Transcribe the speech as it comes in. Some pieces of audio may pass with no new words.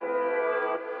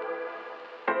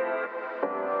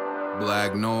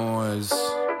Black noise.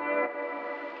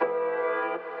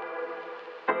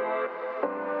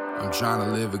 I'm trying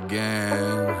to live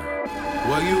again.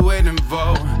 What you waiting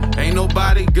for? Ain't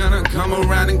nobody gonna come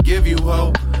around and give you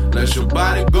hope. Let your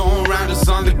body go around, it's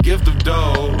on the gift of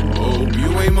dope.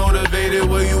 You ain't motivated,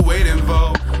 what you waiting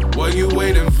for? What you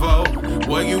waiting for?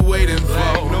 What you waiting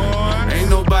for? Ain't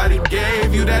nobody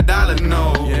gave you that dollar,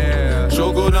 no.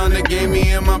 Choco done that gave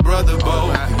me and my brother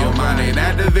both. Your mind ain't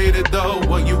activated though,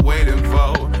 what you waiting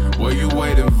for? What you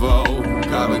waiting for?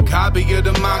 Copy of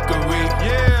the mockery.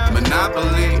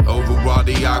 Monopoly over all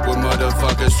the awkward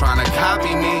motherfuckers trying to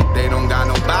copy me. They don't got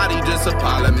nobody, just a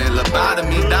parliament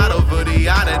lobotomy. Dot over the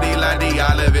oddity like the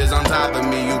olive is on top of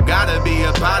me. You gotta be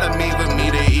a part of me for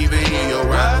me to even hear your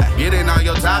rap. Getting all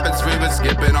your topics free but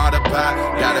skipping all the pot.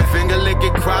 Got a finger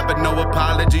licking crop but no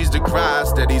apologies to cry.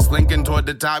 Steady slinking toward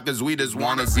the top cause we just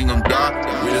wanna see him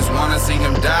die. We just wanna see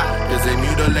him die cause they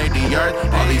mutilate the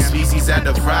earth. All these species had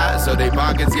to fry so they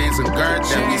pockets gain some girth.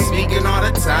 And we speaking all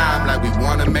the time like we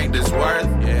wanna make this worth.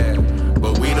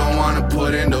 But we don't wanna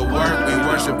put in the work. We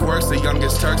worship works, the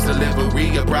youngest Turks,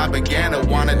 delivery of propaganda.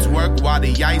 Wanna twerk while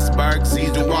the iceberg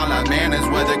sees through all our manners.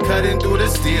 Whether cutting through the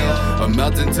steel or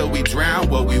melting till we drown.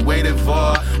 What we waiting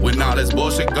for when all this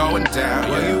bullshit going down?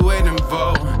 What you waiting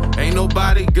for? Ain't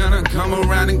nobody gonna come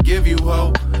around and give you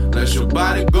hope. Let your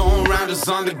body go around, it's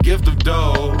on the gift of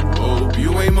dope.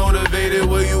 You ain't motivated,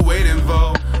 what you waiting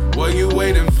for? What you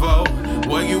waiting for?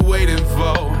 What you waiting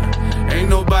for? Ain't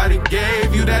nobody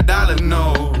gave you that dollar,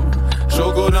 no.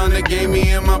 Choco done that gave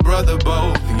me and my brother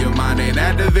both. Your mind ain't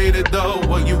activated though.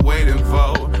 What you waiting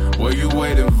for? What you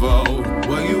waiting for?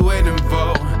 What you waiting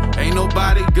for? Ain't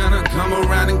nobody gonna come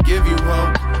around and give you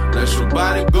hope. Let your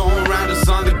body go around, it's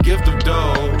on the gift of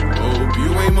dope.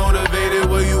 You ain't motivated,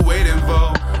 what you waiting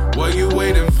for? What you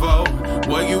waiting for?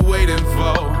 What you waiting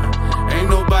for? Ain't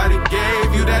nobody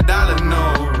gave you that dollar,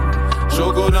 no.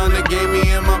 Choco done that gave me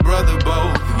and my brother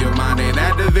both. Your mind ain't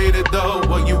activated though.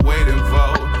 What you waiting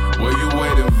for? What you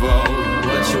waiting for?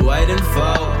 What you waiting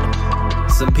for?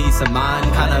 Some peace of mind,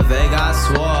 kinda vague I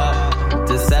swore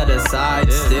to set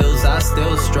aside. Stills I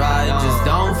still stride. Just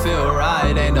don't feel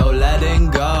right, ain't no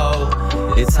letting go.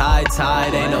 It's high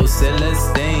tide, ain't no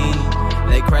Celestine.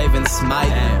 They craving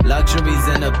smite, luxuries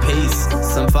in a piece,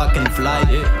 some fucking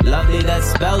flight. Lovely that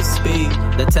spells speed,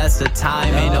 the test of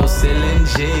time ain't no ceiling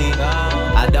G.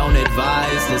 I don't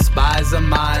advise, despise of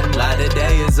mine, light of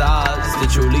day is ours. To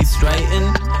truly straighten,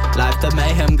 life the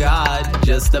mayhem god,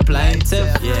 just a plaintiff.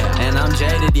 And I'm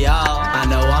jaded y'all, I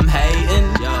know I'm hating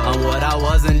on what I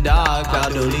wasn't dog.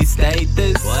 I'll duly state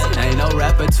this, ain't no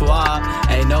repertoire,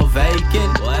 ain't no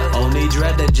vacant. Only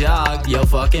dread to jog, your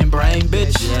fucking brain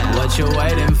bitch. What you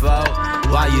waiting for?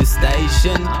 Why you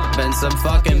station? Been some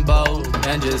fucking boat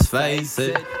and just face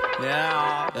it.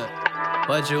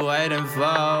 What you waiting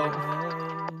for?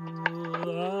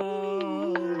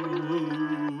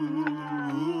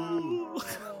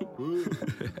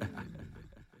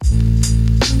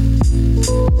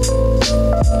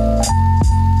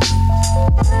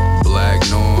 Black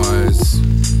noise.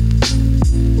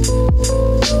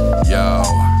 Yo,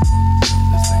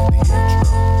 this ain't the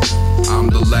intro. I'm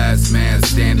the last man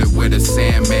standing with a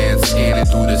sandman, scanning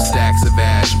through the stacks of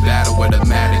ash. Battle with a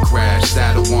matic crash,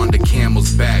 saddle on the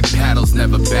camel's back. Paddles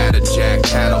never bat a jack,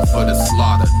 cattle for the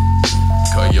slaughter.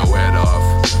 Cut your head off.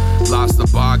 Lost the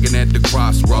bargain at the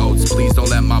crossroads. Please don't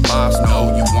let my boss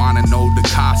know. You wanna know the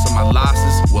cost of my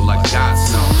losses? Well, I got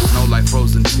some. Snow like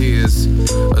frozen tears,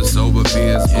 or sober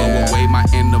fears. Blow away my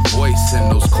inner voice in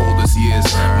those coldest years.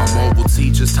 My mobile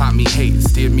teachers taught me hate,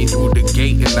 steered me through the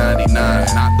gate in 99.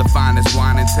 Not the finest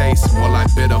wine and taste, more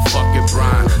like bitter fucking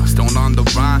brine. Stone on the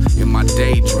vine in my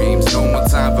daydreams. No more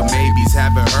time for maybes.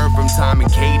 Haven't heard from Tom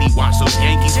and Katie. Watch those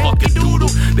Yankees fucking doodle.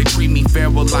 They treat me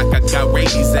feral like I got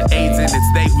rabies and AIDS, and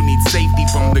it's they who need safety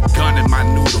from the gun in my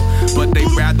noodle. But they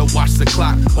rather watch the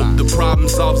clock. Hope the problem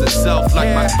solves itself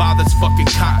like my father's fucking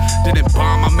cock. Didn't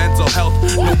bomb my mental health.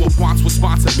 No one wants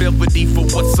responsibility for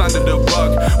what's under the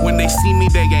rug. When they see me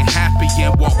they ain't happy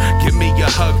and won't give me a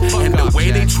hug. And the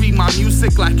way they treat my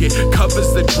music like it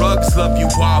covers the drugs. Love you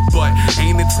all but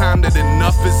ain't it time that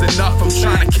enough is enough. I'm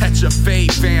trying to catch a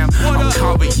fade fam. I'm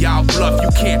calling y'all bluff. You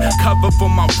can't cover for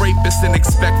my rapists and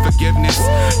expect forgiveness.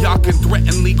 Y'all can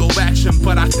threaten legal action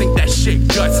but I think that shit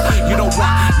guts. You don't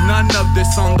want none of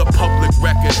this on the public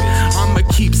record. I'ma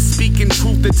keep speaking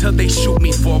truth until they shoot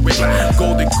me for it.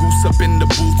 Golden goose up in the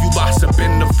booth, you lost up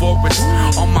in the forest.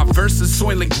 All my verses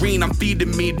soiling green, I'm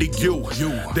feeding me to you.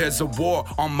 There's a war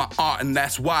on my art and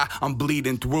that's why I'm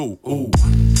bleeding through. Ooh.